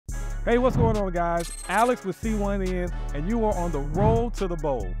Hey, what's going on, guys? Alex with C1N, and you are on the road to the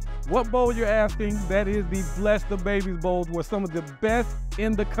bowl. What bowl you're asking? That is the Bless the Babies Bowls, where some of the best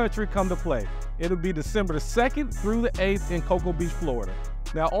in the country come to play. It'll be December the 2nd through the 8th in Cocoa Beach, Florida.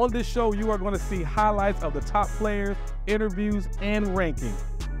 Now, on this show, you are going to see highlights of the top players, interviews, and rankings.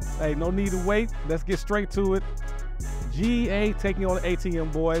 Hey, no need to wait. Let's get straight to it. GEA taking on the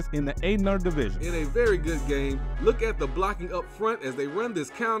ATM boys in the 800 division. In a very good game. Look at the blocking up front as they run this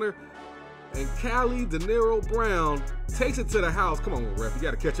counter. And Cali De Niro Brown takes it to the house. Come on, ref. You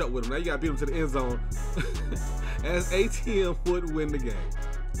got to catch up with him. Now you got to beat him to the end zone as ATM would win the game.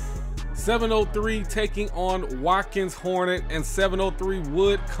 703 taking on Watkins Hornet, and 703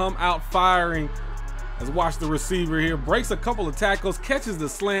 would come out firing. As watch the receiver here. Breaks a couple of tackles, catches the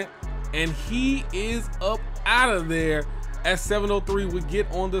slant, and he is up out of there as 703 would get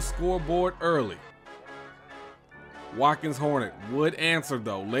on the scoreboard early. Watkins Hornet would answer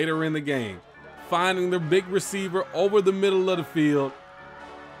though later in the game, finding their big receiver over the middle of the field,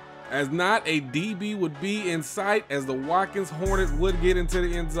 as not a DB would be in sight, as the Watkins Hornet would get into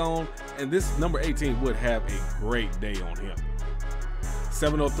the end zone, and this number 18 would have a great day on him.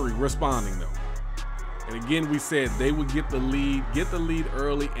 703 responding though. And again, we said they would get the lead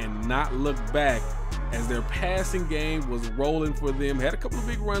early and not look back, as their passing game was rolling for them. Had a couple of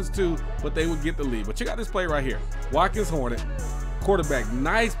big runs too, but they would get the lead. But check out this play right here. Watkins Hornet, quarterback,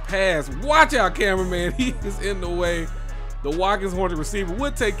 nice pass. Watch out, cameraman, he is in the way. The Watkins Hornet receiver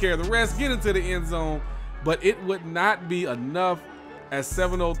would take care of the rest, get into the end zone, but it would not be enough, as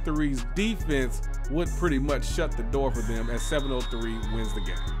 703's defense would pretty much shut the door for them, as 703 wins the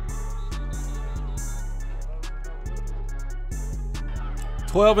game.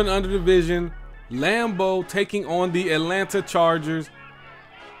 12 and under division, Lambeau taking on the Atlanta Chargers.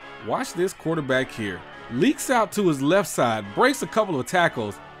 Watch this quarterback here. Leaks out to his left side, breaks a couple of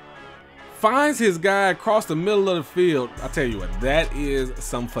tackles, finds his guy across the middle of the field. I tell you what, that is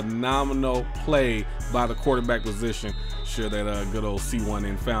some phenomenal play by the quarterback position. Sure that good old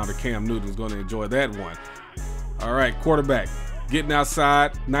C1N founder Cam Newton's going to enjoy that one. All right, quarterback getting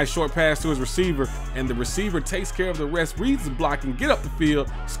outside, nice short pass to his receiver, and the receiver takes care of the rest, reads the blocking, get up the field,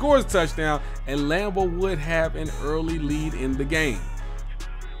 scores a touchdown, and Lambeau would have an early lead in the game.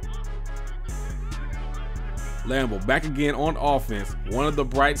 Lambeau back again on offense, one of the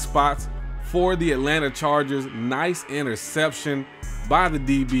bright spots for the Atlanta Chargers. Nice interception by the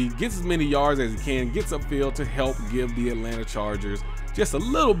DB, gets as many yards as he can, gets upfield to help give the Atlanta Chargers just a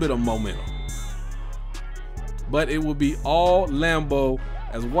little bit of momentum. But it will be all Lambeau,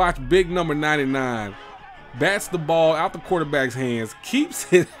 as watch big number 99 bats the ball out the quarterback's hands,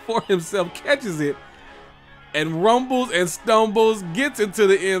 keeps it for himself, catches it, and rumbles and stumbles, gets into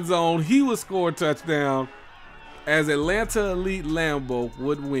the end zone. He will score a touchdown, as Atlanta elite Lambeau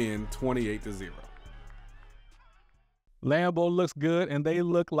would win 28-0. Lambeau looks good, and they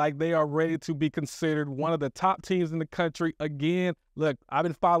look like they are ready to be considered one of the top teams in the country. Again, look, I've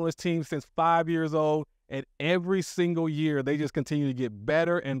been following this team since 5 years old. And every single year, they just continue to get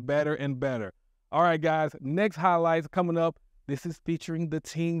better and better and better. All right, guys, next highlights coming up. This is featuring the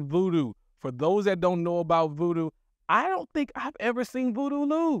team Voodoo. For those that don't know about Voodoo, I don't think I've ever seen Voodoo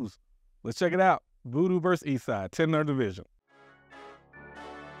lose. Let's check it out. Voodoo versus Eastside, 10-0 division.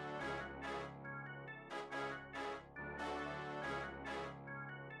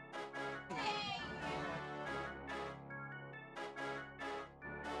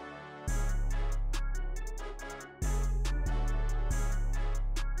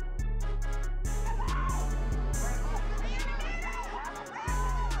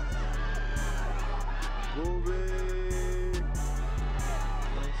 Moving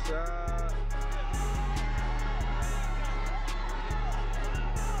inside.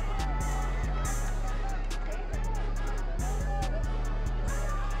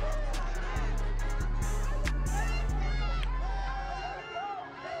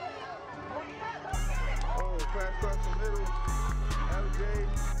 Oh, pass across the middle. LJ.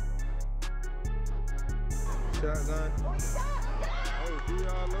 Shotgun. Oh, D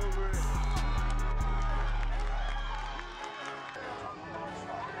all over it.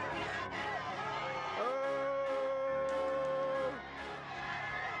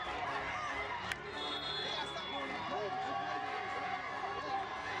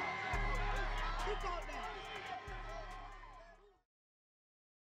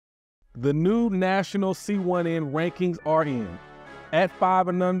 The new national C1N rankings are in. At 5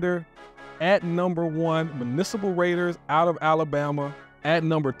 and under, at number 1, Municipal Raiders out of Alabama. At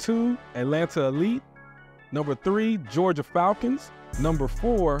number 2, Atlanta Elite. Number 3, Georgia Falcons. Number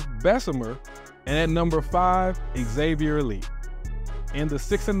 4, Bessemer. And at number 5, Xavier Elite. In the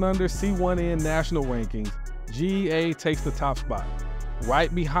 6 and under C1N national rankings, GEA takes the top spot.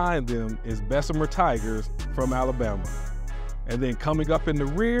 Right behind them is Bessemer Tigers from Alabama. And then coming up in the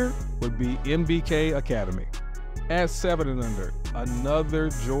rear would be MBK Academy. At 7 and under, another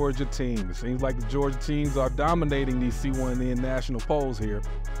Georgia team. It seems like the Georgia teams are dominating these C1N national polls here.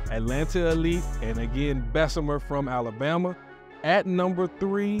 Atlanta Elite, and again, Bessemer from Alabama. At number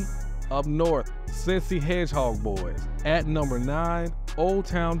 3, up north, Cincy Hedgehog Boys. At number 9, Old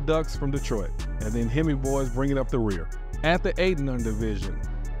Town Ducks from Detroit. And then Hemi Boys bringing up the rear. At the 8 and under division,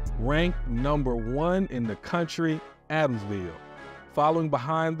 ranked number 1 in the country, Adamsville. Following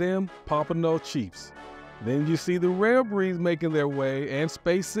behind them, Pompano Chiefs. Then you see the Rare Breeds making their way, and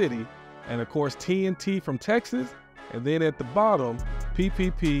Space City, and of course TNT from Texas, and then at the bottom,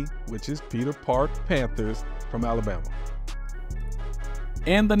 PPP, which is Peter Park Panthers from Alabama.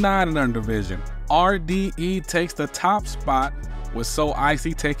 In the 9 and under division, RDE takes the top spot, with So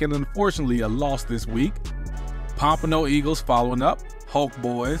Icy taking, unfortunately, a loss this week. Pompano Eagles following up, Hulk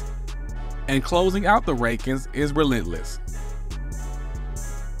Boys, and closing out the rankings is Relentless.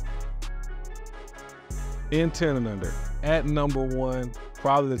 In 10 and under, at number 1,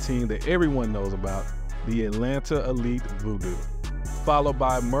 probably the team that everyone knows about, the Atlanta Elite Voodoo, followed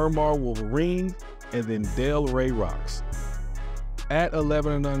by Murmur Wolverines, and then Del Rey Rocks. At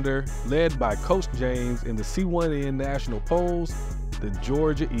 11 and under, led by Coach James in the C1N national polls, the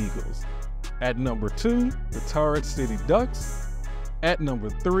Georgia Eagles. At number 2, the Turret City Ducks. At number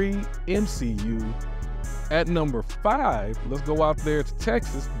 3, MCU. At number 5, let's go out there to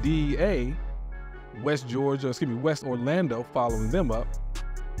Texas, DEA. West Orlando following them up.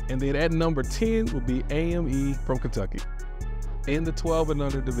 And then at number 10 will be AME from Kentucky. In the 12 and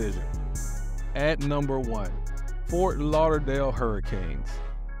under division, at number 1, Fort Lauderdale Hurricanes.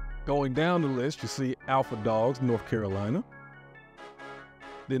 Going down the list, you see Alpha Dogs, North Carolina.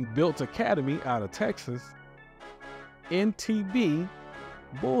 Then Built Academy out of Texas. NTB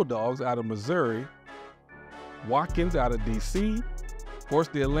Bulldogs out of Missouri. Watkins out of DC. Of course,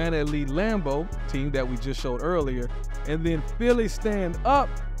 the Atlanta Elite Lambeau team that we just showed earlier. And then Philly Stand Up,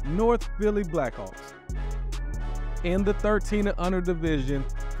 North Philly Blackhawks. In the 13 and under division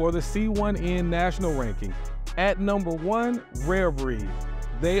for the C1N national ranking, at number 1, Rare Breed.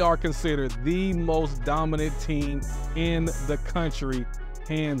 They are considered the most dominant team in the country,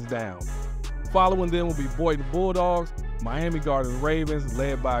 hands down. Following them will be Boynton Bulldogs, Miami Gardens Ravens,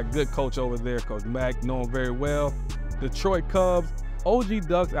 led by a good coach over there, Coach Mack, know him very well. Detroit Cubs, OG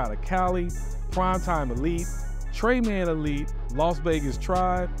Ducks out of Cali, Primetime Elite, Trayman Elite, Las Vegas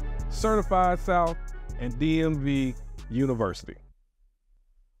Tribe, Certified South, and DMV University.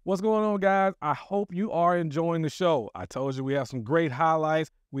 What's going on, guys? I hope you are enjoying the show. I told you we have some great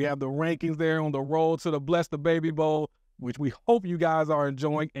highlights. We have the rankings there on the road to the Bless the Baby Bowl, which we hope you guys are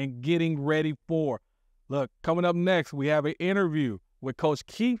enjoying and getting ready for. Look, coming up next, we have an interview with Coach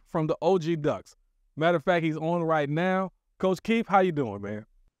Keith from the OG Ducks. Matter of fact, he's on right now. Coach Keith, how you doing, man?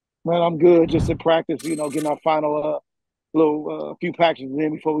 Man, I'm good. Just in practice, getting our final few practices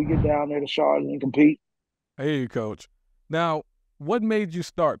in before we get down there to Charlotte and compete. Hey, Coach. Now, what made you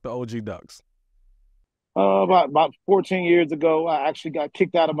start the OG Ducks? About 14 years ago, I actually got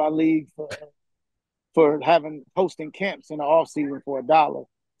kicked out of my league for hosting camps in the off season for $1.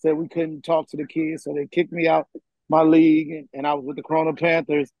 Said we couldn't talk to the kids, so they kicked me out my league, and I was with the Corona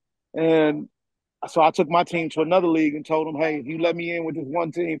Panthers. And so I took my team to another league and told them, hey, if you let me in with this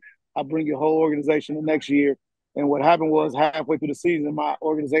one team, I'll bring your whole organization the next year. And what happened was halfway through the season, my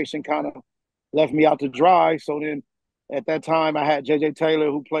organization kind of left me out to dry. So then at that time, I had J.J. Taylor,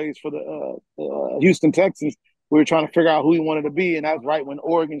 who plays for the Houston Texans. We were trying to figure out who he wanted to be, and that was right when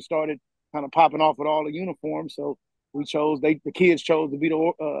Oregon started kind of popping off with all the uniforms. So we chose, the kids chose to be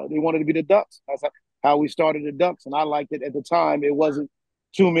they wanted to be the Ducks. That's how we started the Ducks, and I liked it at the time. It wasn't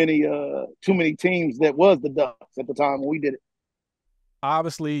too many teams that was the Ducks at the time when we did it.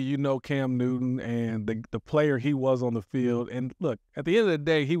 Obviously, you know Cam Newton and the player he was on the field. And look, at the end of the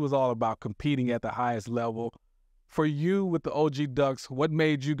day, he was all about competing at the highest level. For you with the OG Ducks, what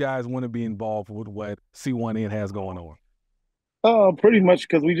made you guys want to be involved with what C1N has going on? Pretty much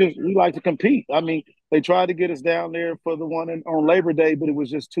because we like to compete. I mean, they tried to get us down there for the one on Labor Day, but it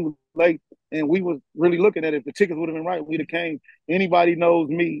was just too late. And we was really looking at it. If the tickets would have been right, we'd have came. Anybody knows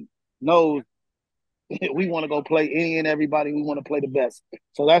me knows we want to go play any and everybody. We want to play the best.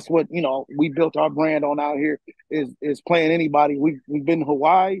 So that's what, we built our brand on out here is playing anybody. We've been to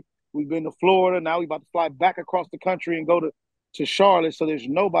Hawaii. We've been to Florida. Now we're about to fly back across the country and go to Charlotte. So there's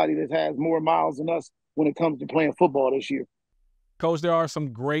nobody that has more miles than us when it comes to playing football this year. Coach, there are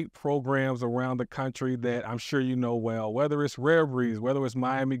some great programs around the country that I'm sure you know well, whether it's Rare Breeze, whether it's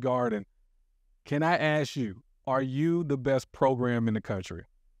Miami Garden. Can I ask you, are you the best program in the country?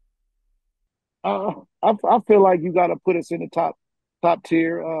 I feel like you got to put us in the top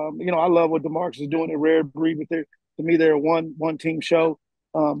tier. I love what DeMarcus is doing at Rare Breed, but to me they're a one team show.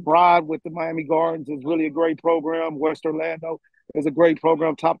 Broad with the Miami Gardens is really a great program. West Orlando is a great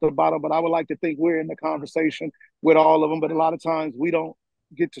program, top to bottom. But I would like to think we're in the conversation with all of them. But a lot of times we don't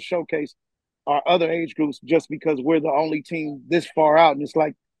get to showcase our other age groups just because we're the only team this far out, and it's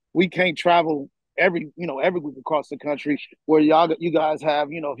like we can't travel every week across the country where you guys have,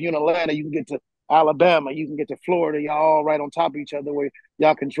 if you're in Atlanta, you can get to Alabama, you can get to Florida, y'all all right on top of each other where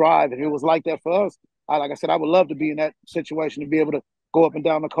y'all can drive. If it was like that for us, like I said, I would love to be in that situation to be able to go up and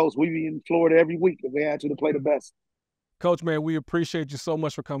down the coast. We'd be in Florida every week if we had to play the best. Coach, man, we appreciate you so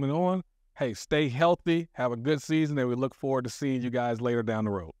much for coming on. Hey, stay healthy, have a good season, and we look forward to seeing you guys later down the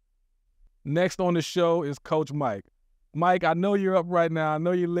road. Next on the show is Coach Mike. Mike, I know you're up right now. I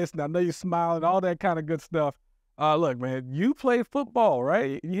know you're listening. I know you're smiling, all that kind of good stuff. Look, man, you played football,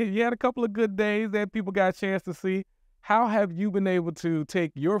 right? You had a couple of good days that people got a chance to see. How have you been able to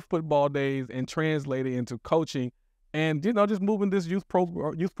take your football days and translate it into coaching and, just moving this youth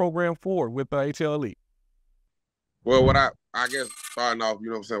program forward with HL Elite? Well, what I guess starting off,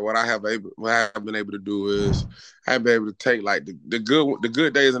 what I have been able to do is I've been able to take like the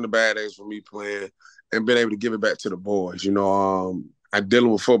good days and the bad days for me playing and been able to give it back to the boys. I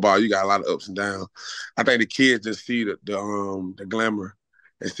dealing with football, you got a lot of ups and downs. I think the kids just see the glamour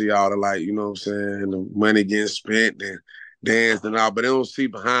and see all the the money getting spent and dance and all, but they don't see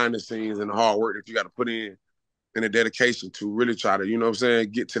behind the scenes and the hard work that you got to put in and the dedication to really try to,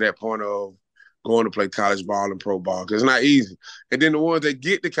 get to that point of going to play college ball and pro ball, because it's not easy. And then the ones that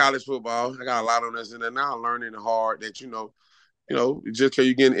get to college football, I got a lot on us, and they're now learning the hard that, just because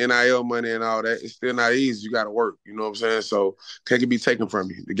you're getting NIL money and all that, it's still not easy. You got to work, you know what I'm saying? So it can be taken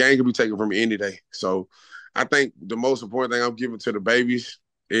from you. The game can be taken from you any day. So I think the most important thing I'm giving to the babies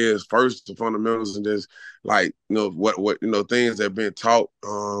is first the fundamentals and just what things that have been taught,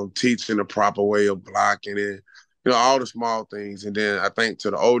 teaching the proper way of blocking it, all the small things. And then I think to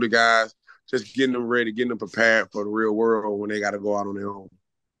the older guys, just getting them ready, getting them prepared for the real world when they got to go out on their own.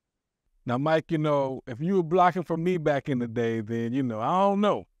 Now, Mike, if you were blocking for me back in the day, then, I don't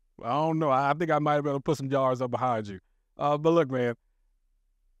know. I think I might have been able to put some yards up behind you. But look, man,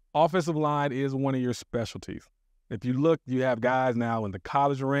 offensive line is one of your specialties. If you look, you have guys now in the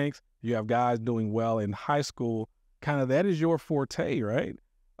college ranks. You have guys doing well in high school. Kind of that is your forte, right?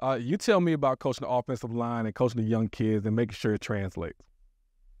 You tell me about coaching the offensive line and coaching the young kids and making sure it translates.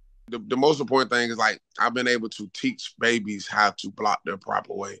 The most important thing is I've been able to teach babies how to block the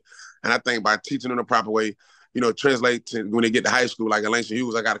proper way. And I think by teaching them the proper way, translate to when they get to high school, like at Langston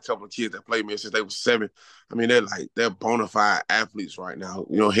Hughes, I got a couple of kids that played me since they were 7. I mean, they're bona fide athletes right now,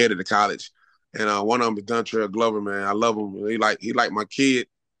 headed to college. And one of them is Dontrell Glover, man. I love him. He like my kid.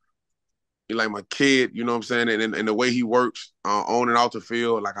 He like my kid, you know what I'm saying? And the way he works on and off the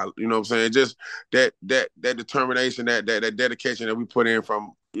field, you know what I'm saying? Just that determination, that dedication that we put in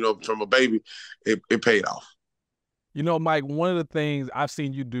from a baby, it paid off. Mike, one of the things I've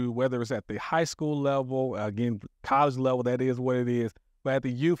seen you do, whether it's at the high school level, again, college level, that is what it is, but at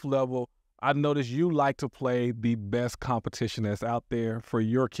the youth level, I noticed you like to play the best competition that's out there for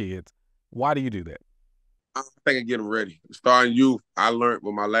your kids. Why do you do that? I think I get them ready. Starting youth, I learned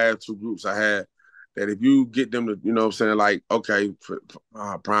with my last 2 groups I had that if you get them to, okay, for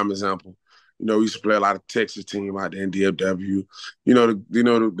prime example, we used to play a lot of Texas team out there in DFW.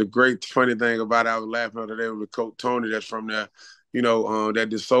 The great funny thing about it, I was laughing the other day with Coach Tony that's from there, that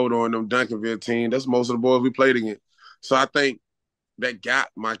DeSoto and them Duncanville team. That's most of the boys we played against. So I think that got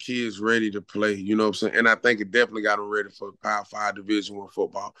my kids ready to play, you know what I'm saying? And I think it definitely got them ready for Power 5 Division I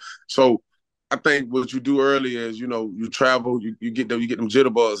football. So I think what you do early is, you travel, you get them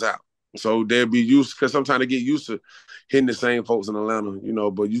jitterbugs out. So they'll be used, because sometimes they get used to hitting the same folks in Atlanta,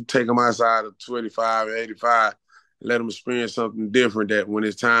 but you take them outside of 25 and 85 and let them experience something different, that when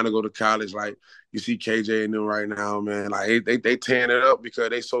it's time to go to college, like you see KJ and them right now, man, like they tearing it up because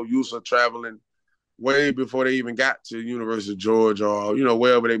they so used to traveling way before they even got to University of Georgia or,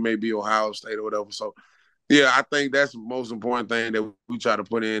 wherever they may be, Ohio State or whatever. So, yeah, I think that's the most important thing that we try to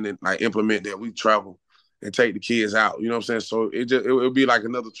put in and implement, that we travel and take the kids out. You know what I'm saying? So it'll be like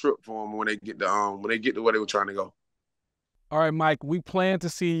another trip for them when they get to where they were trying to go. All right, Mike, we plan to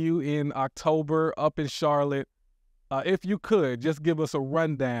see you in October up in Charlotte. If you could, just give us a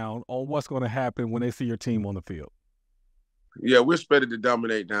rundown on what's going to happen when they see your team on the field. Yeah, we're expected to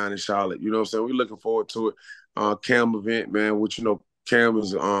dominate down in Charlotte. You know what I'm saying? We're looking forward to it. Cam event, man, which, you know, Cam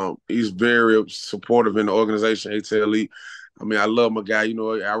is he's very supportive in the organization, ATL Elite. I mean, I love my guy. You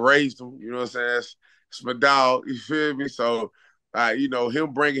know, I raised him. You know what I'm saying? It's my dog. You feel me? So, you know,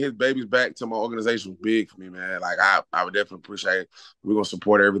 him bringing his babies back to my organization was big for me, man. Like, I would definitely appreciate it. We're going to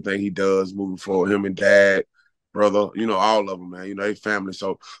support everything he does moving forward. Him and Dad, brother, you know, all of them, man. You know, they family.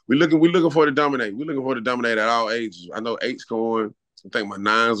 So we're looking for to dominate. We're looking for to dominate at all ages. I know 8's going. I think my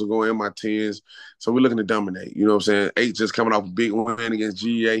 9s are going, my 10s. So we're looking to dominate. You know what I'm saying? 8 just coming off a big win against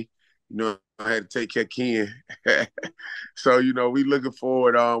GA. You know, I had to take care of Ken. So, you know, we looking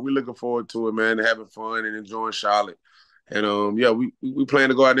forward to it, man, having fun and enjoying Charlotte. And yeah, we plan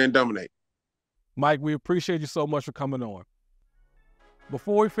to go out there and dominate. Mike, we appreciate you so much for coming on.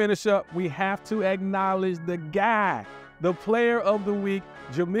 Before we finish up, we have to acknowledge the guy, the player of the week,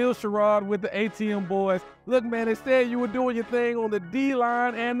 Jamil Sherrod with the ATM boys. Look, man, they said you were doing your thing on the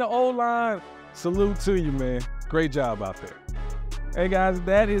D-line and the O-line. Salute to you, man. Great job out there. Hey, guys,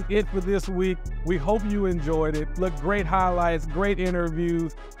 that is it for this week. We hope you enjoyed it. Look, great highlights, great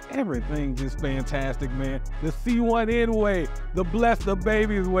interviews, everything just fantastic, man. The C1N way, the Bless the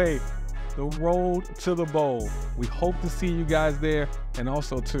Babies way. The road to the bowl. We hope to see you guys there. And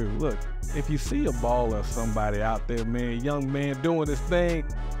also, too, look, if you see a baller, somebody out there, man, young man doing this thing,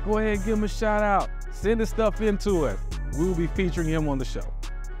 go ahead and give him a shout out. Send his stuff in to us. We will be featuring him on the show.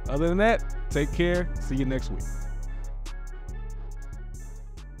 Other than that, take care. See you next week.